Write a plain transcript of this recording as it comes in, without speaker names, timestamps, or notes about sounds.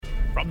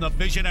From the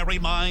visionary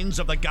minds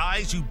of the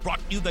guys who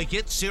brought you the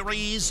hit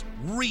series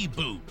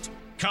Reboot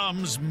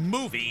comes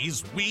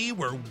Movies We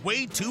Were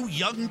Way Too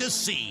Young to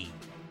See,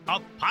 a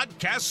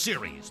podcast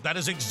series that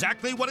is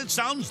exactly what it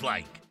sounds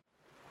like.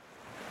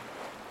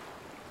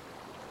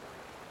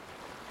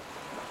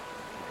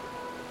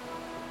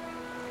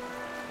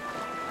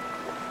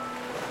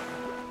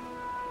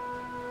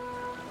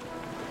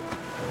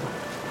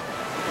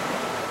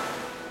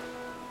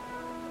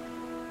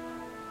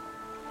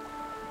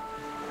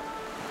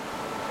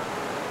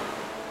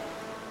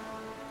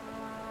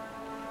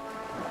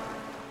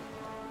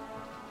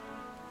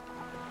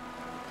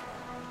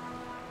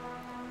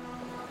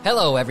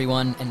 Hello,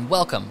 everyone, and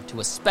welcome to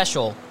a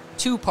special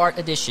two-part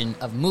edition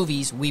of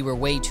Movies We Were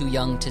Way Too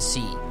Young to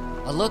See,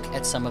 a look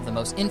at some of the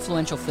most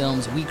influential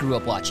films we grew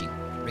up watching,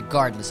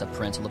 regardless of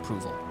parental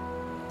approval.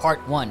 Part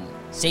 1,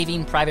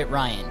 Saving Private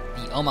Ryan,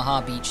 the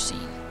Omaha Beach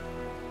Scene.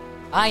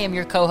 I am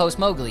your co-host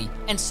Mowgli,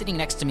 and sitting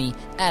next to me,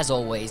 as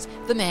always,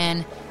 the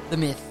man, the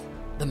myth,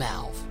 the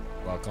Malv.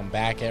 Welcome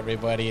back,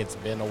 everybody. It's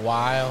been a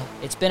while.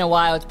 It's been a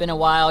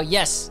while.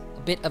 Yes,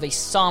 a bit of a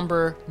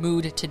somber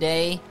mood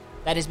today.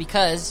 That is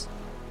because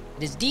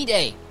it is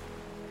D-Day,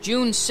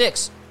 June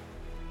 6th.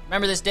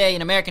 Remember this day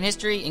in American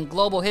history, in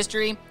global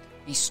history,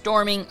 the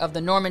storming of the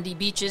Normandy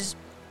beaches.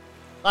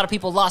 A lot of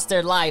people lost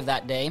their life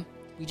that day.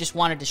 We just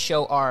wanted to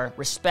show our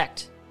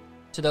respect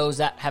to those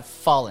that have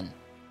fallen.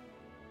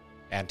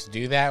 And to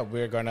do that,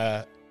 we're going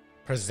to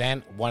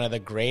present one of the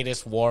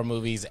greatest war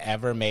movies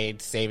ever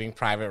made, Saving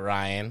Private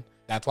Ryan.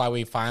 That's why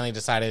we finally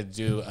decided to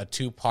do a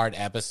two-part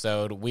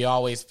episode. We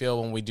always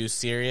feel when we do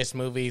serious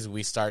movies,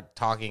 we start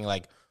talking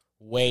like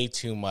way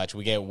too much.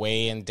 We get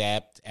way in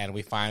depth, and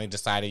we finally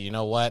decided, you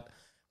know what?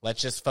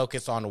 Let's just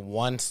focus on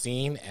one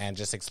scene and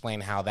just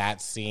explain how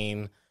that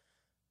scene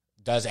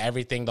does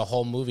everything the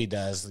whole movie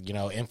does. You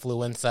know,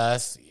 influence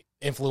us,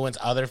 influence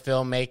other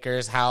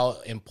filmmakers, how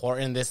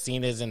important this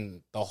scene is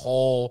in the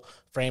whole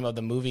frame of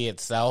the movie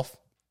itself.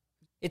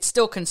 It's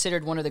still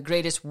considered one of the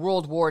greatest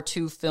World War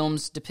II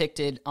films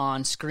depicted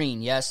on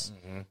screen, yes?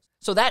 Mm-hmm.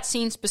 So that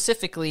scene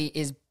specifically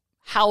is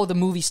how the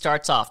movie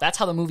starts off. That's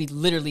how the movie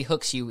literally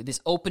hooks you. This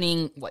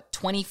opening,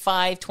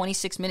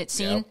 26-minute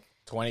scene? Yep.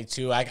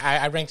 22.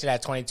 I ranked it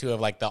at 22 of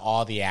like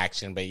all the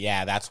action, but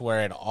yeah, that's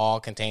where it all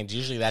contains.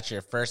 Usually that's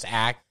your first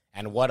act,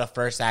 and what a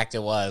first act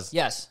it was.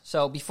 Yes.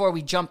 So before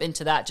we jump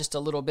into that just a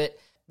little bit,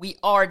 we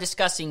are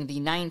discussing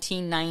the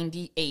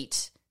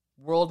 1998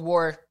 World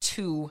War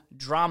II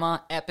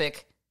drama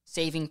epic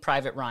Saving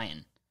Private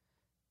Ryan.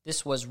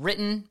 This was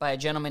written by a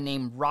gentleman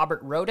named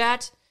Robert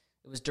Rodat.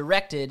 It was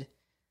directed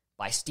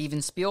by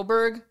Steven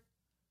Spielberg,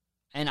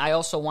 and I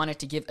also wanted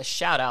to give a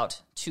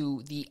shout-out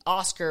to the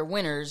Oscar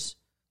winners.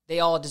 They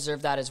all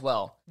deserve that as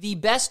well. The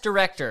best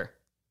director,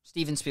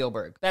 Steven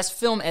Spielberg. Best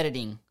film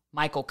editing,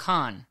 Michael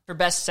Kahn. For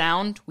best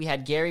sound, we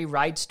had Gary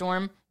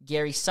Rydstrom,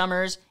 Gary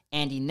Summers,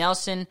 Andy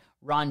Nelson,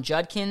 Ron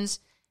Judkins,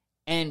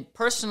 and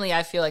personally,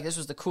 I feel like this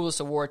was the coolest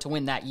award to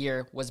win that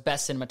year, was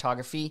best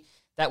cinematography.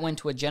 That went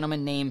to a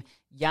gentleman named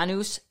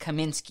Janusz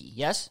Kaminski,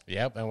 yes?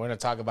 Yep, and we're going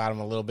to talk about him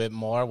a little bit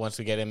more once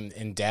we get him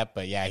in depth,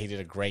 but yeah, he did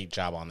a great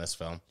job on this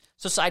film.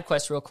 So side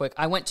quest real quick.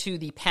 I went to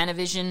the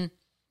Panavision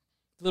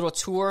little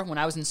tour when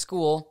I was in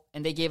school,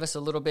 and they gave us a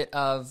little bit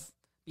of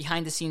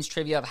behind-the-scenes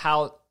trivia of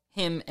how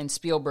him and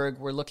Spielberg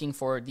were looking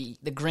for the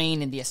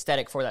grain and the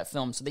aesthetic for that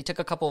film. So they took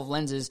a couple of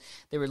lenses.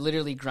 They were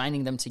literally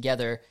grinding them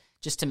together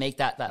just to make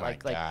that My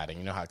God, and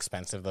you know how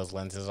expensive those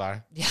lenses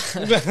are? Yeah.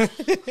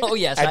 Oh,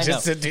 yes, I know.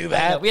 Just to do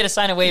that? We had to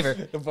sign a waiver.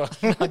 No,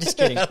 I'm just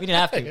kidding. We didn't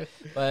have to,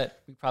 but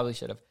we probably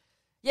should have.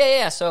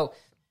 Yeah. So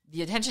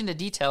the attention to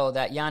detail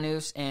that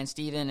Janusz and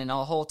Steven and the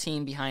whole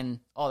team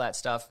behind all that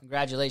stuff,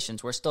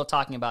 congratulations. We're still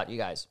talking about you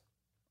guys.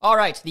 All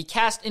right, the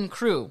cast and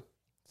crew.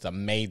 It's a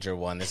major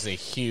one. This is a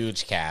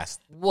huge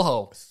cast.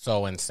 Whoa.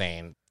 So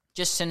insane.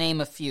 Just to name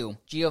a few,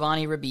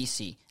 Giovanni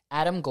Ribisi,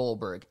 Adam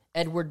Goldberg,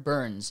 Edward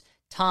Burns,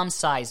 Tom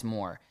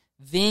Sizemore,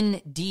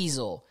 Vin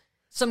Diesel,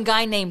 some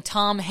guy named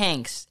Tom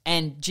Hanks,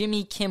 and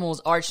Jimmy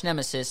Kimmel's arch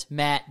nemesis,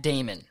 Matt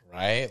Damon.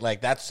 Right?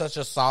 Like, that's such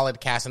a solid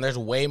cast, and there's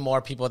way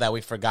more people that we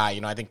forgot.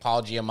 You know, I think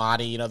Paul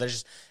Giamatti, you know,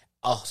 there's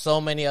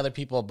so many other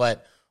people,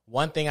 but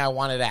one thing I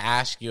wanted to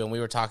ask you, and we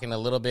were talking a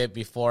little bit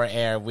before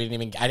air, I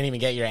didn't even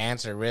get your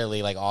answer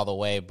really, like, all the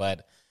way,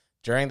 but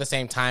during the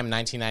same time,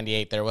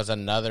 1998, there was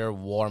another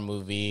war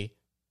movie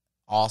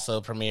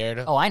also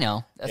premiered. Oh, I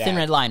know. Thin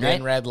Red Line, right?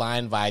 Thin Red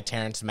Line by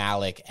Terrence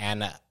Malick.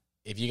 And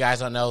if you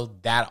guys don't know,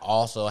 that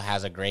also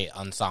has a great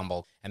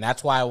ensemble. And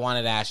that's why I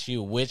wanted to ask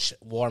you which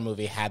war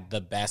movie had the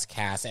best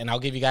cast. And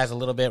I'll give you guys a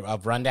little bit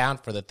of rundown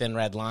for the Thin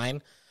Red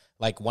Line.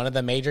 Like, one of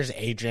the majors,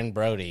 Adrian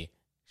Brody,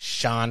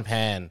 Sean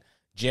Penn,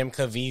 Jim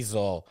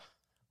Caviezel,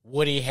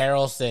 Woody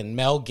Harrelson,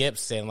 Mel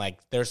Gibson. Like,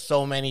 there's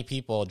so many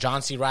people.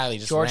 John C. Reilly,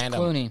 just George random.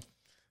 Clooney.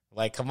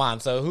 Like, come on.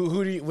 So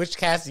which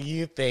cast do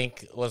you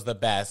think was the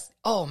best?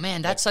 Oh,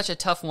 man, that's such a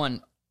tough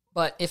one.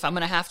 But if I'm going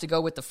to have to go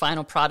with the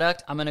final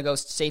product, I'm going to go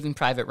Saving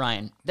Private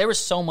Ryan. There was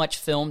so much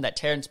film that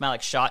Terrence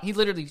Malick shot. He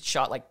literally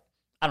shot,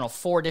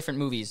 4 different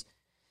movies.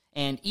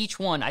 And each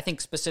one, I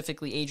think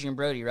specifically Adrian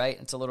Brody, right?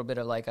 It's a little bit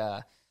of like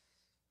a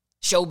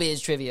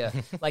showbiz trivia.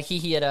 Like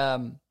he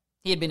had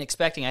been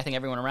expecting, I think,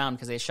 everyone around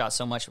because they shot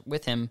so much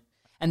with him.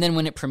 And then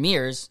when it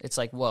premieres, it's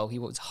like, whoa, he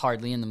was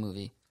hardly in the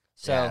movie.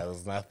 So yeah, it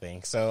was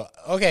nothing. So,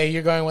 okay,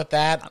 you're going with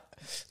that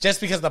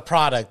just because the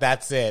product,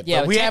 that's it.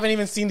 Yeah, but we haven't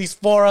even seen these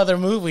 4 other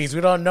movies.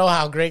 We don't know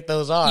how great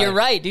those are. You're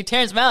right, dude.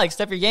 Terrence Malick,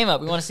 step your game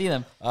up. We want to see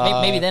them.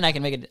 Maybe then I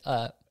can make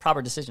a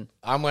proper decision.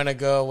 I'm going to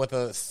go with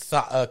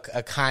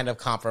a kind of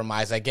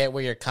compromise. I get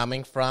where you're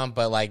coming from,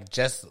 but like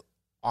just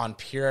on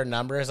pure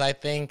numbers, I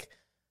think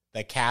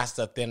the cast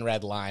of Thin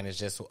Red Line is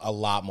just a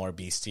lot more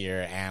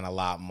beastier and a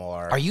lot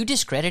more... Are you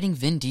discrediting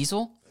Vin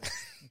Diesel?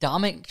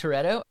 Dominic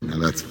Toretto? Now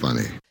that's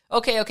funny.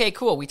 Okay,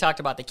 cool. We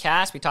talked about the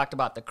cast, we talked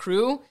about the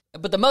crew,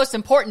 but the most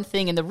important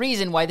thing and the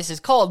reason why this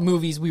is called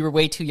Movies We Were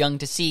Way Too Young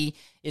to See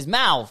is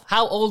Malv.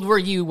 How old were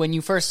you when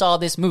you first saw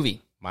this movie?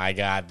 My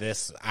God,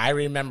 I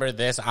remember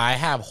this. I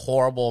have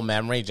horrible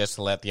memory, just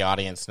to let the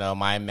audience know.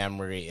 My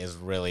memory is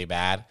really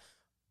bad.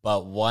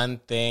 But one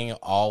thing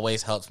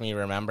always helps me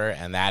remember,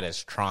 and that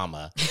is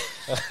trauma.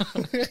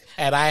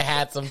 And I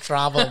had some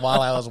trauma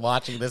while I was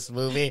watching this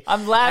movie.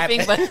 I'm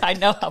laughing, but I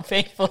know how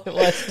painful it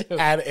was, too.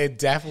 And it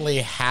definitely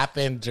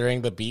happened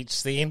during the beach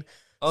scene.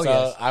 Oh, so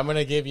yes. I'm going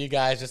to give you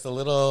guys just a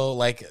little,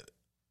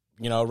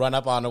 run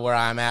up onto where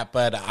I'm at.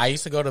 But I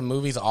used to go to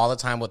movies all the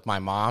time with my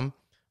mom.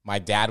 My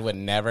dad would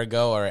never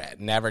go or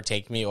never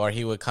take me, or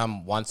he would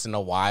come once in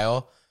a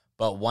while.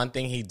 But one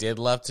thing he did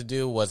love to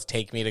do was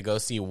take me to go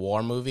see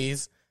war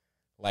movies.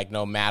 Like,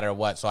 no matter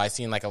what. So I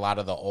seen, like, a lot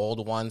of the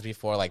old ones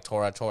before, like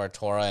Tora,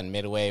 and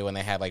Midway when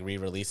they had, like,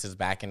 re-releases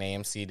back in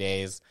AMC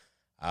days.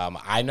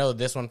 I know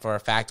this one for a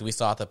fact. We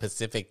saw at the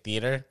Pacific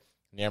Theater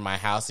near my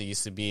house. It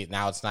used to be,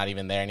 now it's not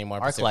even there anymore.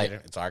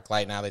 ArcLight. It's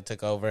ArcLight now. They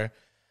took over.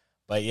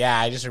 But, yeah,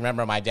 I just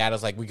remember my dad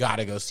was like, we got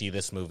to go see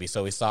this movie.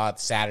 So we saw it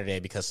Saturday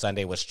because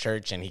Sunday was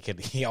church, and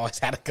he always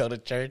had to go to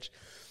church.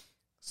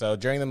 So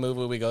during the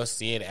movie, we go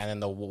see it, and then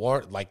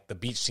the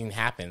beach scene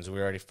happens.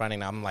 We're already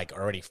fronting. I'm like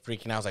already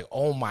freaking out. I was like,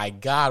 oh my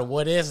God,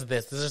 what is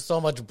this? This is so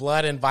much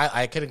blood and violence.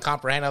 I couldn't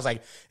comprehend. I was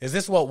like, is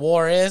this what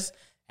war is?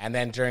 And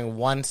then during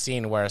one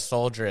scene where a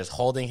soldier is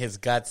holding his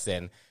guts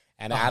in,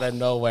 and out of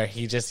nowhere,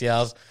 he just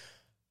yells,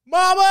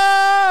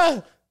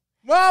 Mama!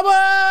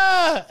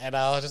 Mama! And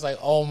I was just like,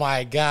 oh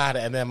my God.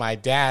 And then my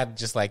dad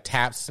just like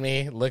taps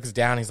me, looks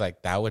down. He's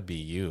like, that would be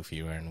you if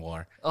you were in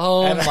war.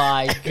 Oh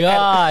my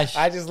gosh.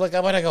 I just look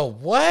up and I go,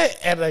 what?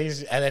 And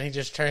then he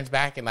just turns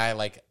back, and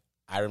I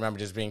remember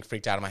just being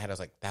freaked out in my head. I was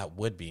like, that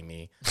would be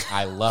me.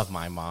 I love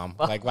my mom.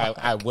 Like,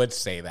 I would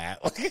say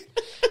that.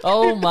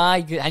 Oh my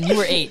God. And you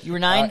were 8. You were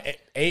 9?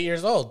 8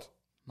 years old.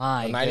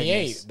 My 98.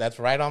 goodness. That's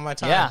right on my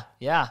time.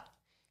 Yeah.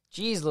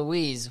 Jeez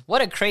Louise.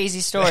 What a crazy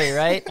story,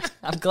 right?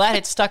 I'm glad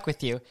it stuck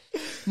with you.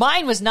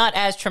 Mine was not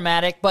as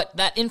traumatic, but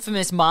that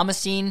infamous mama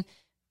scene,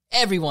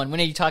 when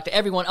you talk to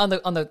everyone on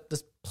the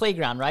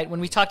playground, right?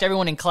 When we talked to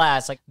everyone in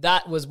class, like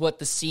that was what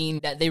the scene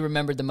that they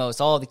remembered the most.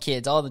 All the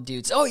kids, all the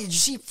dudes. Oh, did you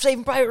see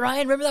Saving Private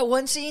Ryan? Remember that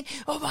one scene?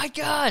 Oh my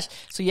gosh.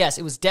 So yes,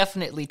 it was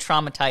definitely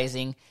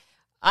traumatizing.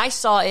 I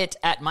saw it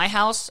at my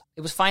house.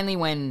 It was finally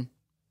when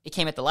it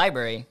came at the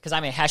library, because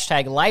I'm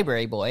a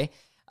 #library boy.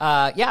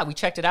 We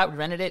checked it out, we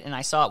rented it, and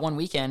I saw it one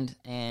weekend,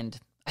 and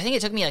I think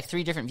it took me like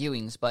 3 different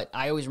viewings, but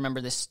I always remember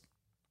this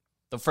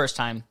the first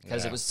time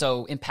because it was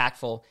so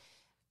impactful.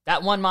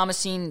 That one mama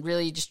scene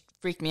really just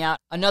freaked me out.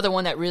 Another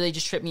one that really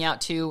just tripped me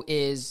out too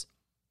is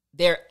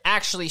they're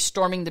actually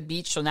storming the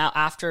beach. So now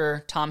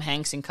after Tom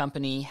Hanks and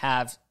company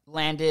have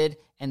landed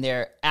and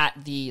they're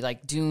at the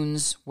like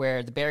dunes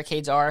where the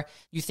barricades are,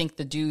 you think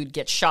the dude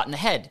gets shot in the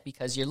head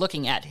because you're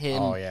looking at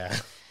him. Oh, yeah.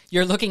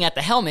 You're looking at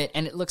the helmet,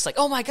 and it looks like,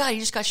 oh my God, he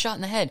just got shot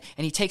in the head.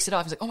 And he takes it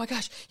off. He's like, oh my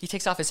gosh. He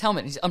takes off his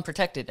helmet, and he's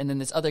unprotected. And then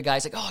this other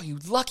guy's like, oh, you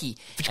lucky.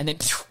 And then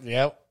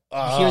Yep.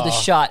 you hear the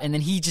shot, and then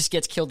he just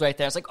gets killed right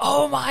there. It's like,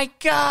 oh my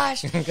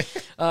gosh.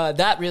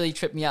 That really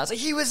tripped me out. It's like,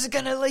 he was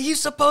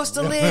supposed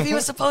to live.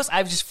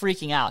 I was just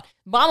freaking out.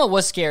 Mama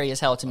was scary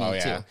as hell to me,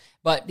 too.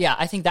 But yeah,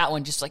 I think that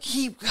one just like,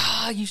 you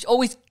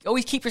always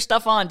keep your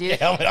stuff on, dude.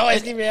 Helmet,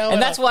 always keep your helmet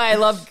And that's why I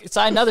love, it's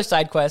another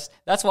side quest.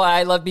 That's why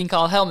I love being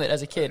called Helmet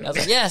as a kid. I was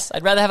like, yes,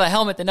 I'd rather have a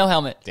helmet than no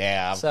helmet.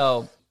 Damn.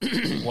 So.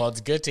 Well, it's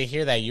good to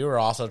hear that you were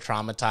also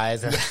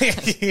traumatized.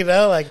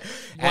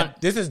 And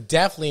this is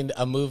definitely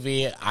a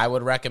movie I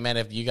would recommend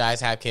if you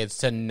guys have kids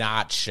to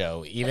not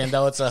show, even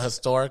though it's a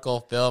historical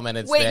film and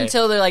it's Wait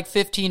until they're like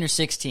 15 or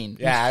 16.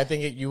 Yeah, I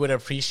think you would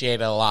appreciate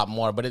it a lot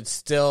more, but it's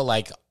still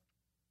like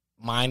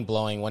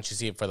mind-blowing once you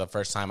see it for the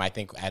first time, I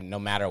think, at no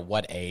matter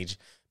what age.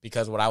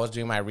 Because when I was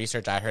doing my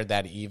research, I heard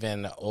that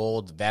even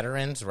old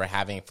veterans were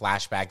having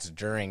flashbacks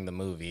during the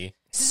movie.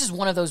 This is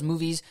one of those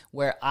movies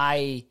where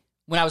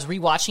when I was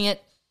rewatching it,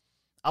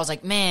 I was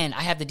like, man,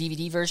 I have the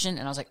DVD version,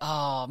 and I was like,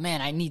 oh,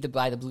 man, I need to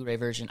buy the Blu-ray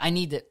version. I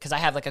need it because I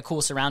have like a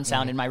cool surround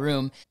sound in my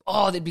room.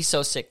 Oh, that'd be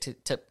so sick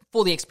to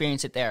fully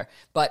experience it there.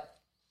 But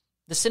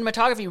the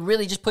cinematography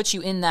really just puts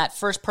you in that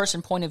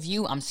first-person point of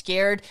view. I'm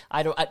scared.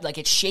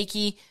 It's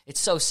shaky. It's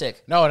so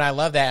sick. No, and I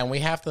love that. And we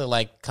have to,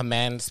 like,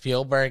 commend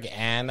Spielberg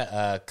and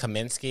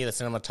Kaminsky, the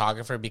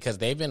cinematographer, because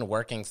they've been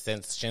working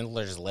since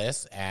Schindler's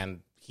List.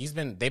 And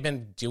they've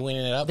been doing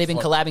it up. They've been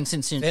collabing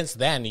since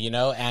then,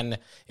 and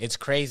it's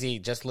crazy.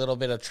 Just a little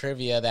bit of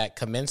trivia that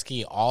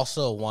Kaminsky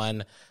also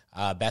won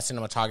Best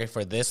Cinematography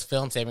for this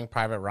film, Saving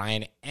Private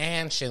Ryan,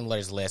 and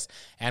Schindler's List.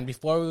 And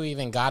before we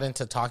even got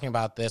into talking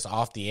about this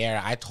off the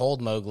air, I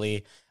told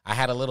Mowgli I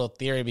had a little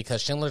theory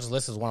because Schindler's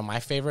List is one of my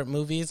favorite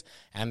movies,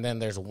 and then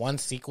there's one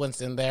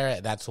sequence in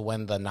there that's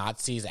when the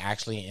Nazis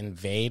actually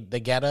invade the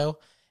ghetto,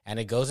 and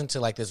it goes into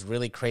like this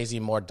really crazy,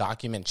 more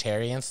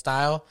documentarian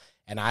style.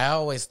 And I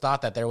always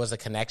thought that there was a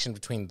connection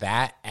between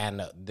that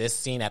and this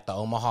scene at the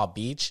Omaha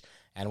beach.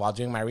 And while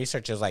doing my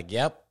research, it was like,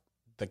 yep,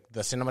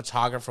 the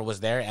cinematographer was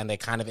there, and they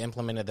kind of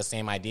implemented the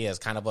same ideas,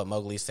 kind of what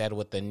Mowgli said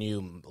with the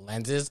new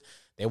lenses.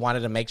 They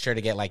wanted to make sure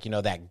to get like,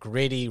 that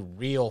gritty,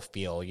 real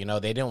feel.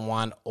 They didn't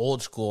want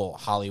old school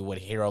Hollywood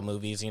hero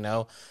movies,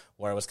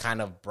 where it was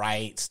kind of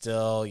bright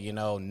still,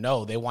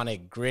 No, they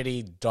wanted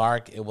gritty,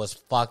 dark. It was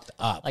fucked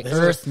up. Like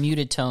earth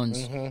muted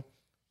tones. Mm-hmm.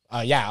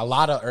 A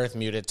lot of earth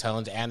muted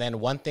tones. And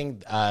then one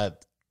thing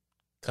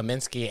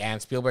Kaminsky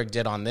and Spielberg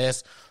did on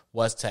this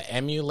was to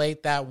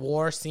emulate that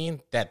war scene,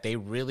 that they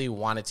really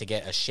wanted to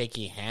get a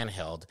shaky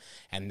handheld.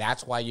 And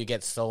that's why you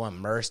get so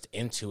immersed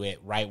into it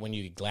right when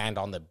you land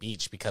on the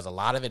beach, because a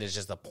lot of it is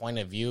just the point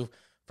of view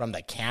from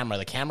the camera.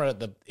 The camera,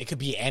 it could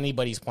be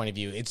anybody's point of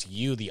view. It's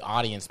you, the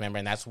audience member,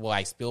 and that's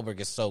why Spielberg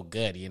is so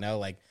good,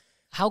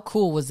 How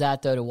cool was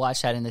that, though, to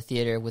watch that in the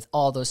theater with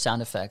all those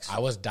sound effects? I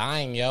was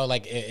dying, yo.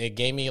 Like, it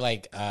gave me,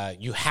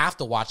 you have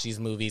to watch these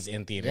movies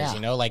in theaters,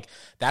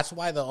 That's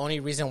why the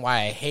only reason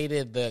why I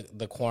hated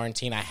the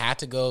quarantine, I had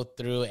to go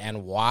through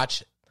and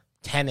watch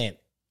Tenet.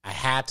 I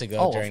had to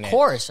go during it. Of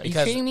course. Are you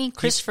kidding me?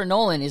 Christopher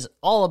Nolan is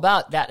all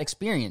about that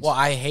experience. Well,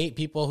 I hate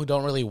people who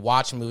don't really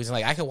watch movies. And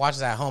I could watch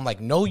this at home.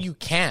 No, you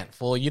can't,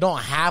 fool. You don't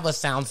have a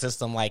sound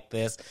system like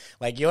this.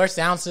 Your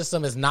sound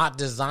system is not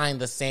designed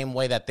the same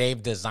way that they've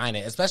designed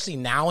it, especially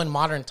now in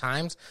modern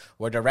times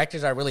where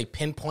directors are really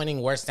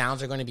pinpointing where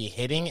sounds are going to be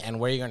hitting and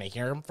where you're going to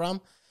hear them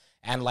from.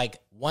 And,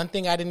 one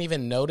thing I didn't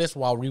even notice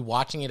while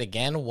rewatching it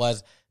again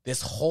was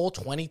this whole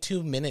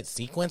 22-minute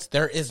sequence,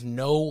 there is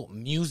no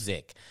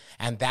music.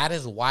 And that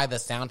is why the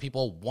sound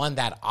people won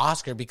that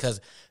Oscar,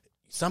 because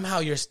somehow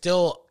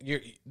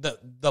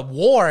the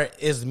war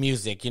is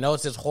music.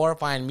 It's this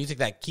horrifying music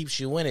that keeps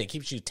you in it,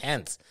 keeps you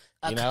tense.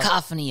 A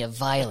cacophony of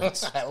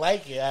violence. I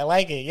like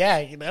it,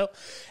 yeah,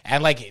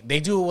 And, they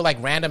do,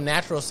 random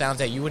natural sounds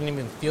that you wouldn't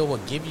even feel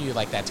would give you,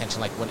 that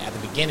tension. When at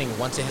the beginning,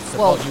 once it hits the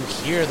boat, you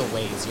hear the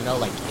waves, hitting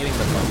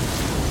the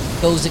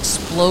boat. Those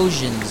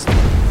explosions,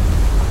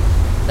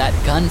 that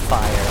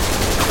gunfire.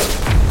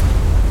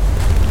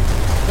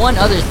 One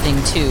other thing,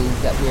 too,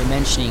 that we were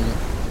mentioning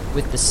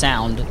with the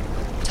sound,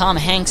 Tom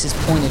Hanks'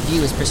 point of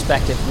view, his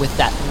perspective with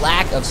that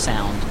lack of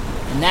sound.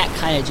 And that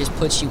kind of just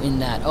puts you in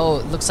that, it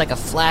looks like a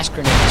flash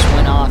grenade just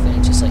went off, and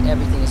it's just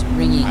everything is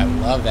ringing. I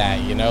love that,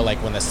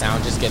 when the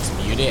sound just gets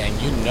muted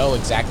and you know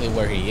exactly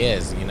where he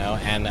is,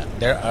 And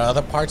there are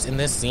other parts in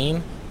this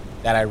scene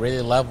that I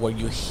really love where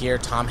you hear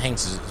Tom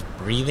Hanks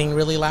breathing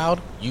really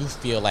loud. You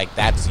feel like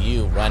that's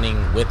you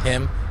running with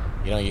him.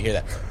 You hear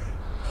that.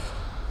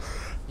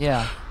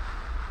 Yeah.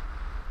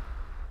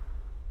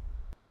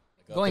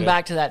 Going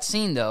back to that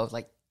scene, though,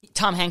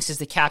 Tom Hanks is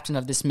the captain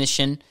of this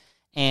mission,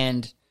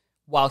 and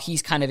while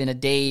he's kind of in a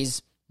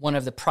daze, one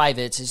of the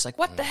privates is like,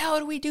 "What the hell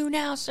do we do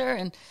now, sir?"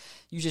 And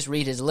you just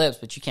read his lips,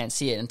 but you can't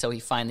see it until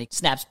he finally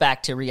snaps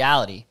back to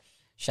reality.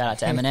 Shout out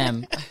to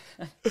Eminem.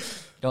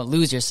 Don't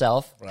lose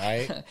yourself.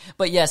 Right.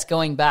 But yes,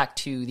 going back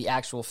to the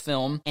actual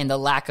film and the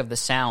lack of the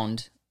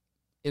sound,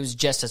 it was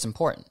just as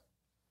important.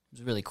 It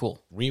was really cool.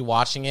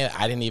 Rewatching it,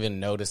 I didn't even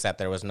notice that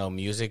there was no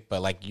music,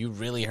 but you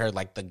really heard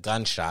the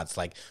gunshots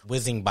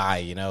whizzing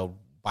by,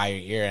 by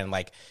your ear, and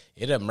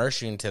it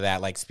immersed you into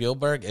that.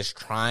 Spielberg is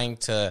trying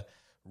to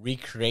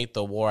recreate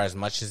the war as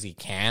much as he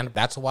can.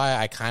 That's why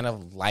I kind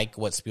of like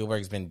what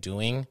Spielberg's been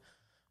doing,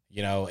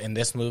 in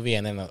this movie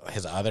and then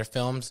his other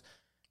films.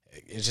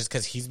 It's just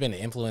because he's been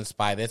influenced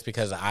by this,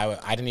 because I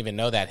didn't even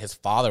know that his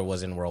father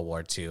was in World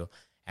War II.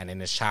 And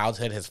in his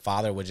childhood, his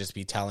father would just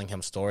be telling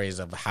him stories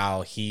of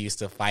how he used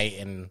to fight.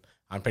 And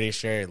I'm pretty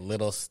sure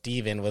little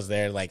Steven was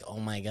there oh,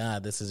 my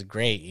God, this is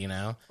great,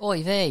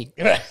 Oy vey.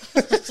 And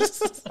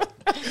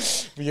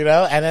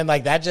then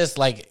that just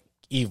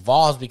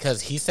evolves,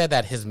 because he said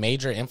that his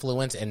major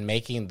influence in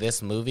making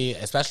this movie,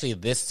 especially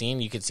this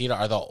scene, you can see it,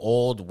 are the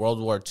old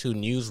World War II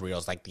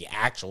newsreels, the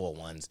actual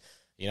ones,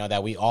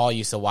 that we all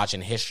used to watch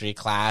in history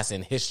class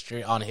and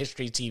on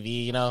history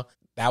TV,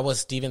 That was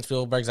Steven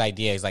Spielberg's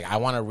idea. He's I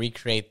want to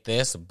recreate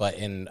this, but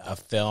in a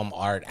film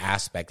art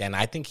aspect. And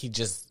I think he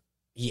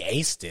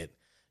aced it.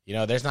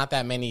 There's not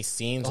that many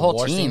scenes. The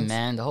whole team, scenes.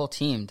 Man. The whole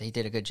team. They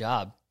did a good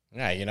job.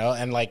 Yeah,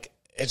 and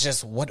it's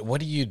just,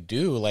 what do you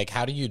do?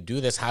 How do you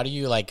do this? How do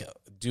you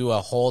do a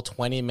whole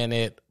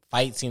 20-minute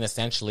fight scene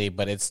essentially,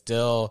 but it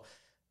still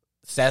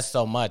says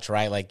so much,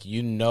 right?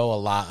 A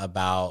lot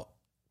about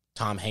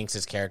Tom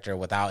Hanks' character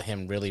without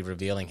him really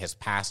revealing his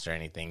past or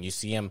anything. You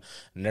see him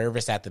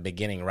nervous at the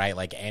beginning, right?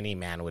 Like any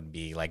man would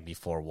be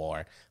before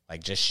war,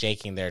 just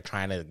shaking there,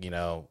 trying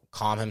to,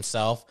 calm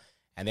himself.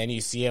 And then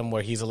you see him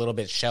where he's a little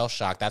bit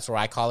shell-shocked. That's where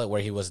I call it,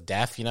 where he was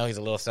deaf. You know, he's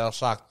a little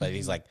shell-shocked, but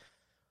he's like,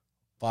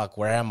 fuck,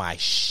 where am I?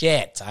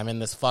 Shit, I'm in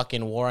this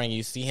fucking war. And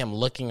you see him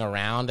looking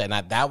around, and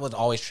that would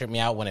always trip me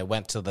out when it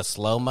went to the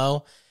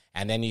slow-mo.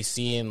 And then you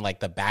see in, like,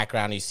 the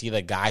background, you see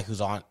the guy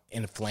who's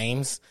in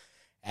flames.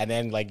 And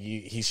then, like,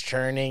 he's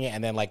churning,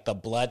 and then, like, the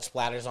blood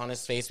splatters on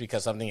his face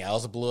because something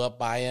else blew up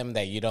by him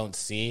that you don't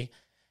see.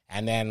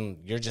 And then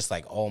you're just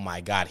like, oh,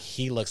 my God,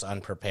 he looks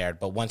unprepared.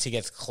 But once he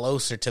gets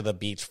closer to the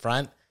beach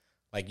front,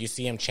 like, you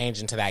see him change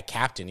into that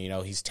captain, you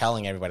know, he's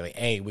telling everybody, like,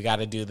 hey, we got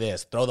to do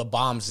this. Throw the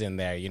bombs in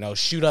there, you know,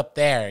 shoot up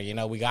there, you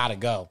know, we got to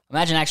go.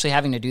 Imagine actually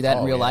having to do that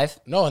in real life.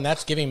 No, and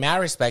that's giving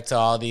mad respect to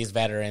all these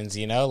veterans,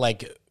 you know,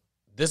 like,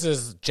 this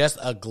is just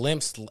a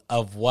glimpse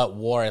of what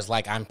war is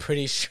like. I'm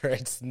pretty sure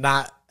it's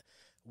not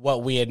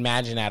what we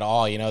imagine at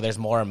all. You know, there's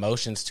more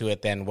emotions to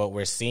it than what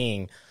we're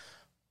seeing.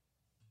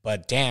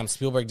 But damn,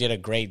 Spielberg did a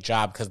great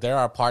job, because there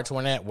are parts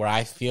in it where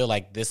I feel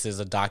like this is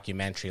a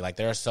documentary. Like,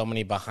 there are so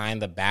many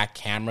behind the back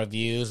camera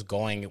views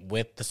going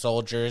with the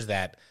soldiers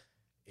that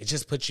it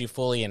just puts you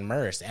fully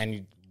immersed.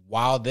 And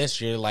while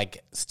this, you're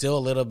like still a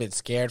little bit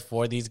scared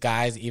for these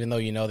guys, even though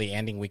you know the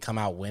ending, we come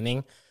out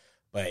winning.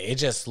 But it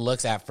just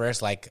looks at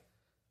first like,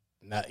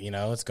 you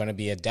know, it's going to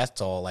be a death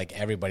toll. Like,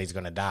 everybody's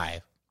going to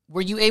die.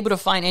 Were you able to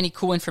find any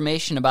cool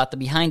information about the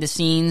behind the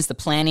scenes, the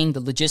planning, the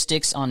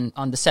logistics on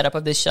the setup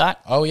of this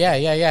shot? Oh,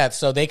 yeah.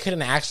 So they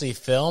couldn't actually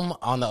film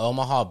on the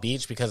Omaha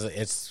beach because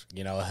it's,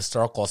 you know, a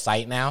historical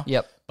site now.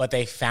 Yep. But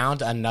they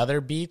found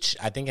another beach,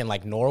 I think in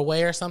like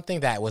Norway or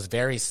something, that was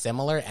very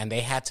similar, and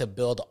they had to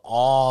build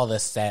all the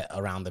set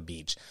around the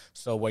beach.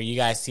 So where you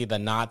guys see the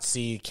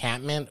Nazi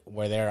encampment,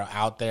 where they're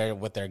out there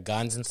with their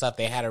guns and stuff,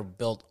 they had to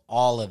build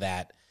all of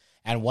that.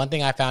 And one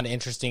thing I found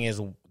interesting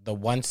is the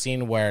one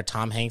scene where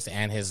Tom Hanks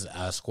and his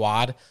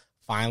squad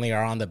finally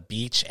are on the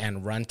beach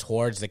and run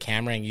towards the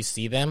camera, and you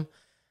see them.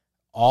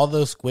 All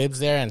those squibs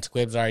there, and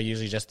squibs are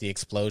usually just the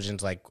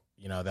explosions. Like,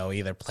 you know, they'll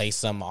either place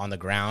them on the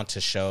ground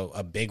to show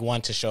a big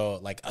one, to show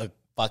like a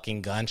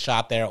fucking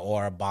gunshot there,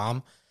 or a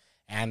bomb.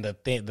 And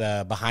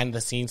the behind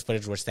the scenes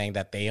footage was saying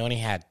that they only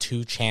had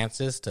 2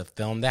 chances to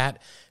film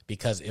that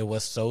because it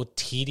was so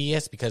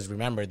tedious. Because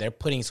remember, they're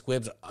putting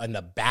squibs in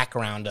the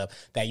background of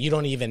that you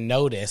don't even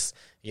notice,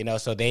 you know.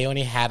 So they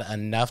only had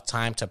enough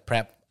time to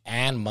prep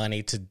and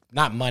money to,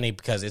 not money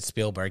because it's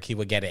Spielberg, he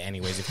would get it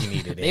anyways if he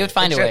needed it. They would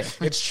find a way.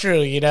 It's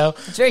true, you know.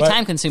 It's very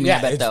time consuming. Yeah,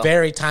 I bet, it's though.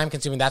 very time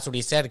consuming. That's what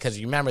he said, because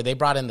you remember they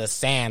brought in the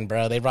sand,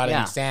 bro. They brought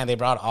in sand. They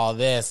brought all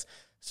this.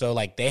 So,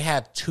 like, they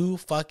had 2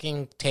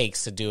 fucking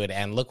takes to do it,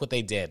 and look what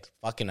they did.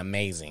 Fucking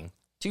amazing.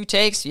 2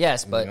 takes,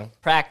 yes,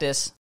 but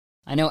practice.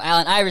 I know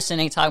Allen Iverson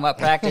ain't talking about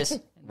practice.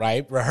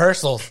 Right?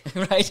 Rehearsals.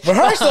 Right?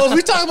 Rehearsals?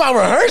 We talking about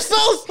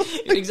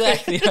rehearsals?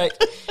 Exactly, right.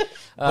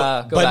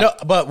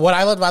 But what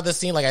I loved about this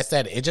scene, like I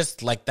said, it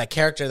just, like, that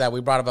character that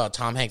we brought about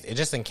Tom Hanks, it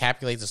just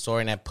encapsulates the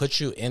story, and it puts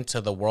you into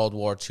the World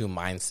War II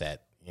mindset.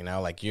 You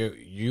know, like,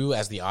 you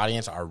as the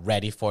audience are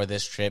ready for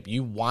this trip.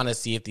 You want to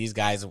see if these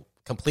guys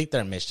complete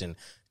their mission.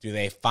 Do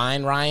they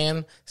find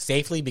Ryan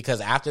safely?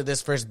 Because after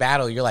this first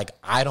battle, you're like,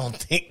 I don't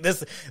think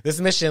this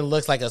mission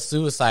looks like a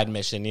suicide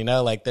mission, you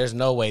know? Like, there's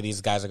no way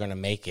these guys are going to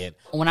make it.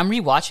 When I'm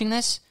rewatching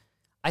this,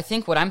 I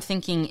think what I'm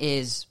thinking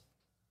is,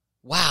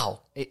 wow,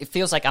 it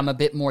feels like I'm a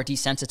bit more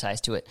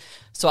desensitized to it.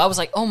 So I was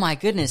like, oh my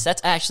goodness,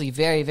 that's actually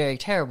very, very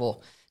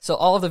terrible. So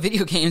all of the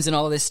video games and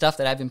all of this stuff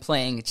that I've been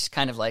playing, it's just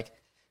kind of like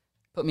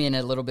put me in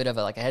a little bit of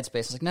a headspace. I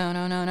was like,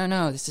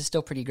 no, this is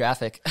still pretty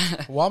graphic.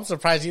 Well, I'm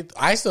surprised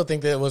I still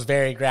think that it was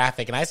very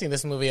graphic, and I've seen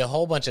this movie a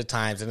whole bunch of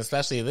times, and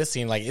especially this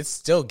scene, like, it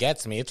still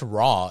gets me. It's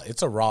raw.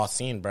 It's a raw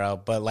scene, bro.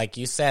 But like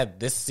you said,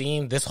 this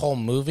scene, this whole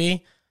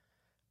movie,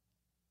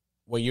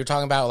 what you're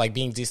talking about, like,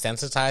 being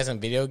desensitized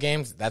in video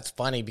games, that's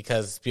funny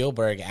because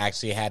Spielberg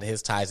actually had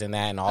his ties in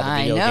that and all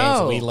the video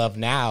games we love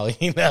now,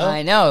 you know?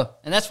 I know.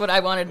 And that's what I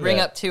wanted to bring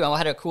up, too. I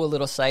had a cool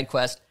little side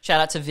quest. Shout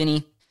out to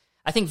Vinny.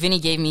 I think Vinny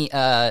gave me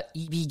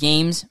EB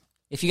Games.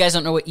 If you guys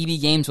don't know what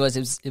EB Games was,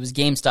 it was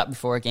GameStop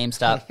before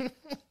GameStop.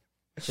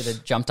 Should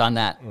have jumped on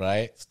that.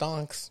 Right.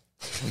 Stonks.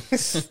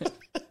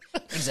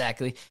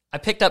 Exactly. I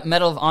picked up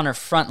Medal of Honor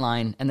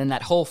Frontline, and then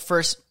that whole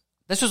this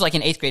was like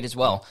in 8th grade as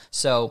well.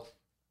 So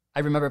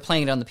I remember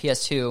playing it on the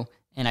PS2,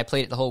 and I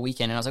played it the whole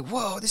weekend, and I was like,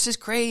 whoa, this is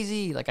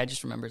crazy. Like, I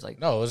just remember it's like...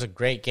 No, it was a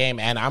great game,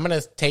 and I'm going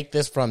to take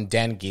this from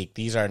Den Geek.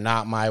 These are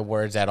not my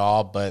words at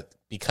all, but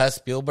because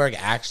Spielberg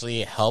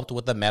actually helped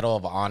with the Medal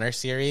of Honor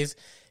series,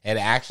 it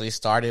actually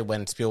started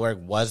when Spielberg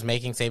was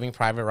making Saving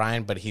Private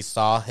Ryan, but he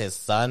saw his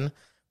son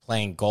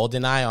playing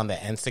GoldenEye on the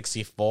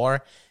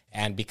N64,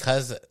 and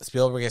because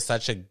Spielberg is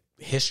such a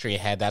history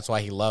head, that's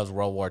why he loves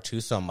World War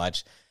II so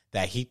much,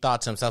 that he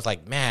thought to himself,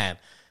 like, man,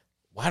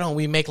 why don't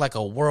we make like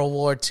a World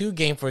War II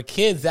game for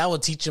kids? That will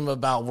teach them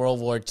about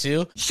World War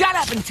II. Shut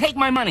up and take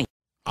my money.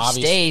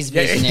 Obviously. Stays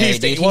visionary,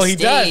 dude. Well, he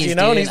does, you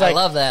know? Dude. And he's like, I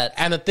love that.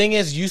 And the thing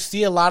is, you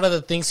see a lot of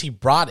the things he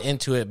brought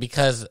into it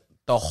because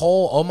the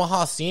whole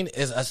Omaha scene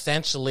is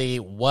essentially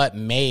what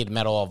made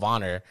Medal of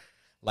Honor.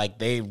 Like,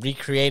 they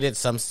recreated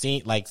some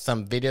scene, like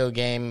some video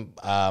game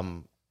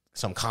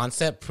some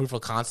proof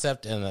of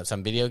concept in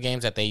some video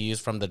games that they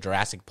used from the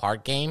Jurassic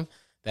Park game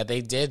that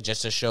they did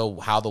just to show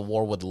how the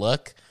war would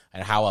look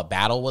and how a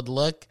battle would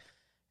look.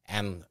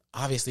 And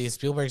obviously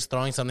Spielberg's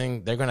throwing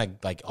something, they're going to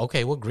like,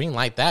 okay, we'll green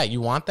light that.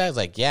 You want that? It's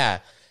like, yeah.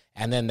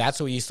 And then that's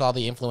where you saw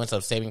the influence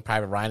of Saving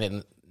Private Ryan,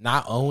 and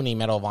not only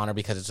Medal of Honor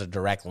because it's a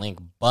direct link,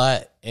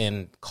 but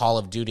in Call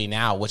of Duty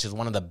now, which is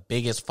one of the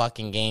biggest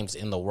fucking games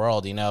in the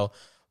world. You know,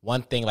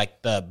 one thing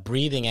like the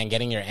breathing and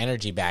getting your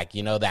energy back,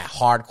 you know, that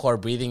hardcore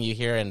breathing you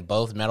hear in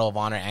both Medal of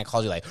Honor and Call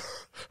of Duty, like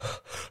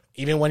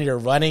even when you're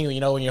running,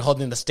 you know, when you're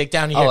holding the stick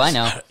down, you hear, I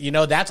know. You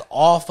know, that's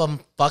all from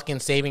fucking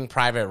Saving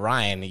Private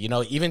Ryan. You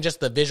know, even just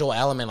the visual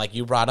element, like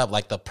you brought up,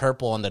 like the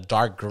purple and the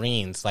dark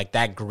greens, like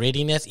that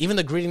grittiness, even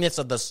the grittiness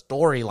of the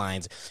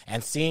storylines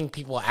and seeing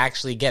people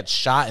actually get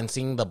shot and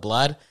seeing the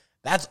blood,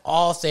 that's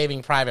all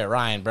Saving Private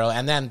Ryan, bro.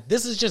 And then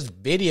this is just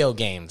video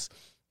games.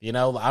 You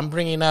know, I'm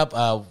bringing up,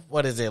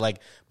 what is it,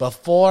 like,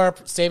 before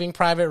Saving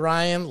Private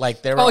Ryan,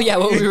 like, there were... Oh, yeah,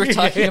 what we were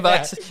talking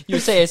about. You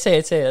say it.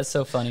 That's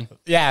so funny.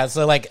 Yeah,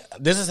 so, like,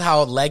 this is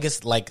how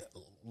legit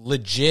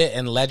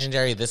and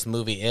legendary this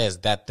movie is,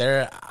 that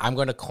I'm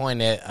going to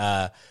coin it,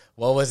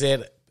 what was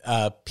it?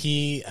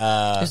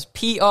 It's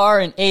PR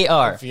and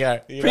AR.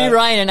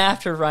 Pre-Ryan and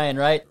after Ryan,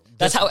 right?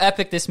 That's how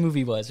epic this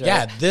movie was, right?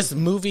 Yeah, this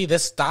movie,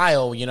 this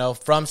style, you know,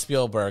 from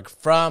Spielberg,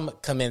 from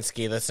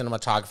Kaminsky, the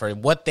cinematographer,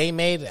 what they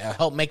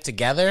helped make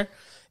together,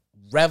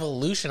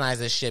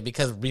 revolutionized this shit.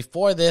 Because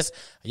before this,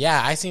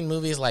 yeah, I seen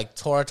movies like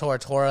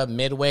Tora,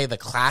 Midway, the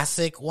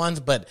classic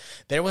ones, but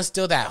there was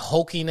still that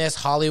hokiness,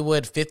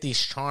 Hollywood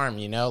 50s charm,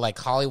 you know, like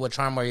Hollywood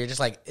charm where you're just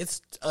like,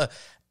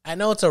 I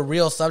know it's a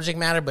real subject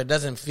matter, but it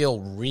doesn't feel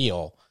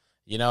real,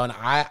 you know? And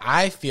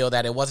I feel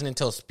that it wasn't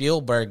until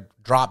Spielberg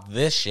dropped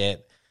this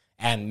shit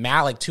and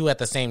Malick too at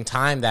the same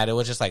time that it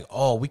was just like,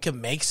 oh, we could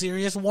make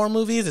serious war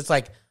movies. It's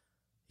like,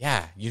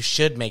 yeah, you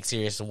should make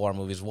serious war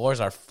movies.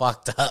 Wars are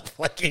fucked up.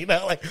 Like, you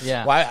know, like,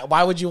 yeah.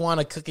 Why would you want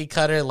a cookie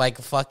cutter, like,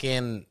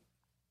 fucking,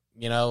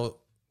 you know,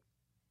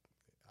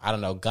 I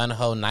don't know,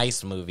 gung-ho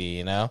nice movie,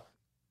 you know?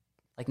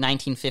 Like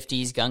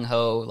 1950s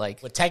gung-ho,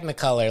 like... With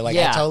Technicolor, like,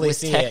 yeah, I totally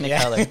see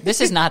Technicolor. it. Yeah.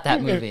 This is not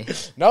that movie.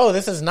 No,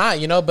 this is not,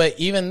 you know, but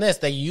even this,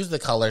 they use the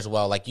colors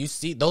well. Like, you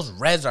see, those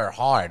reds are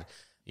hard.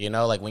 You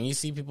know, like when you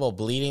see people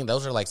bleeding,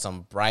 those are like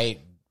some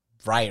bright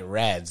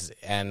reds.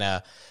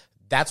 And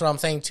that's what I'm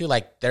saying too.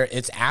 Like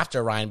it's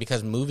after Ryan,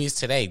 because movies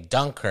today,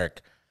 Dunkirk,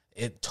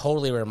 it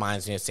totally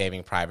reminds me of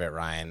Saving Private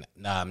Ryan.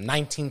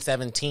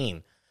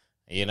 1917,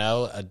 you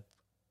know,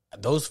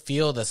 those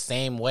feel the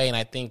same way. And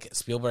I think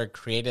Spielberg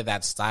created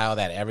that style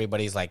that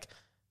everybody's like,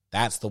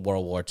 that's the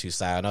World War II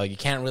style. No, you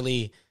can't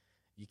really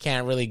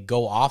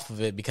go off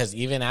of it, because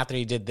even after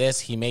he did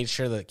this, he made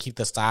sure to keep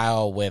the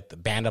style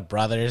with Band of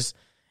Brothers,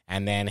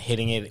 and then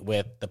hitting it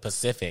with the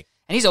Pacific.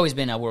 And he's always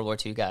been a World War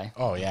II guy.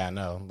 Oh, yeah,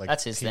 no. Like,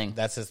 that's his thing.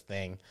 That's his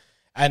thing.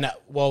 And,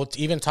 well,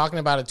 even talking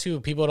about it, too,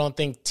 people don't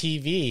think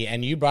TV.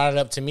 And you brought it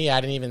up to me. I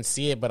didn't even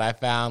see it, but I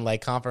found, like,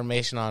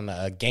 confirmation on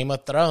Game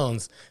of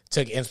Thrones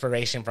took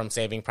inspiration from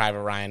Saving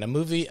Private Ryan. A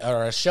movie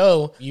or a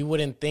show you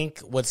wouldn't think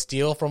would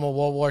steal from a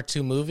World War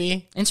II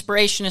movie.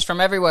 Inspiration is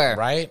from everywhere.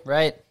 Right?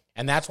 Right.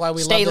 And that's why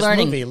we love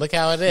this movie. Look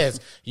how it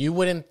is. You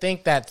wouldn't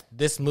think that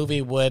this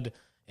movie would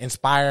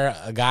inspire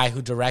a guy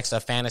who directs a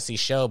fantasy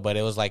show, but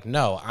it was like,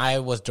 no, I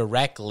was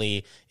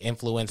directly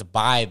influenced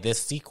by this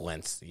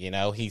sequence. You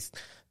know,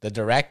 the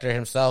director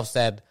himself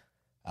said,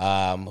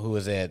 who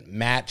was it?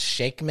 Matt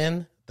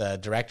Shakeman, the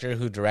director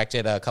who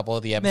directed a couple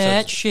of the episodes.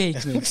 Matt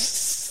Shakeman.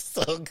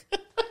 So good.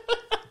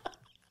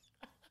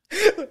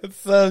 It's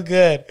so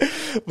good.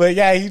 But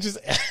yeah, he just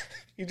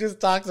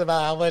talks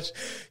about how much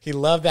he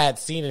loved that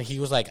scene, and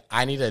he was like,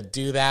 I need to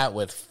do that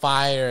with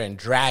fire and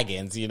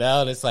dragons, you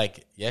know? And it's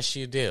like, yes,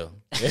 you do.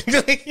 You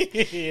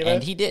know?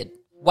 And he did.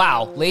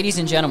 Wow, ladies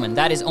and gentlemen,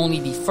 that is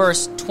only the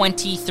first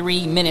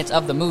 23 minutes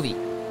of the movie.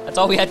 That's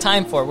all we had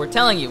time for. We're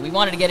telling you, we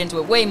wanted to get into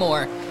it way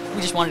more.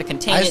 We just wanted to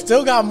contain it. I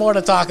still got more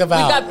to talk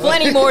about. We've got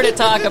plenty more to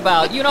talk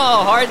about. You know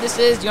how hard this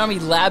is? Do you know how many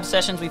lab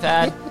sessions we've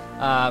had?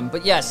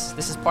 But yes,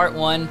 this is part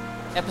 1.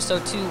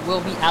 Episode 2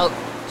 will be out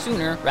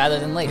sooner rather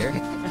than later.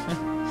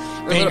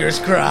 Fingers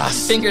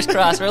crossed. Fingers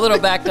crossed. We're a little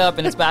backed up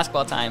and it's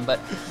basketball time.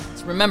 But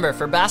remember,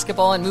 for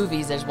basketball and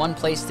movies, there's one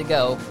place to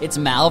go. It's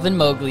Malv and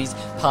Mowgli's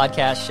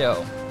podcast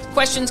show.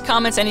 Questions,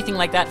 comments, anything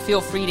like that,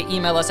 feel free to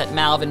email us at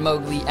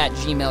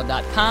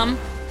malvandmowgli@gmail.com.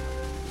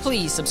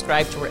 Please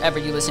subscribe to wherever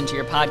you listen to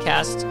your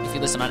podcast. If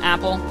you listen on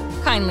Apple,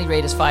 kindly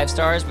rate us 5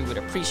 stars. We would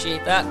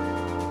appreciate that.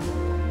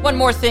 One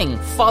more thing.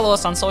 Follow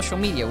us on social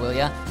media, will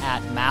ya?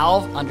 At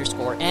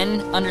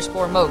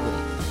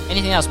Malv_N_Mowgli.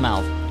 Anything else,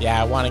 Malv?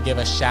 Yeah, I want to give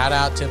a shout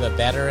out to the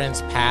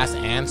veterans past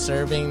and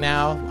serving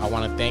now. I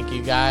want to thank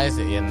you guys.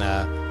 And, you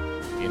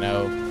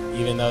know,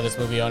 even though this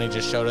movie only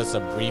just showed us a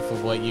brief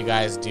of what you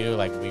guys do,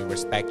 like, we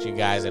respect you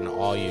guys and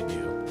all you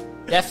do.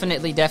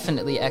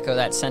 Definitely echo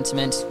that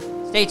sentiment.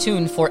 Stay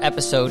tuned for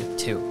episode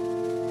 2.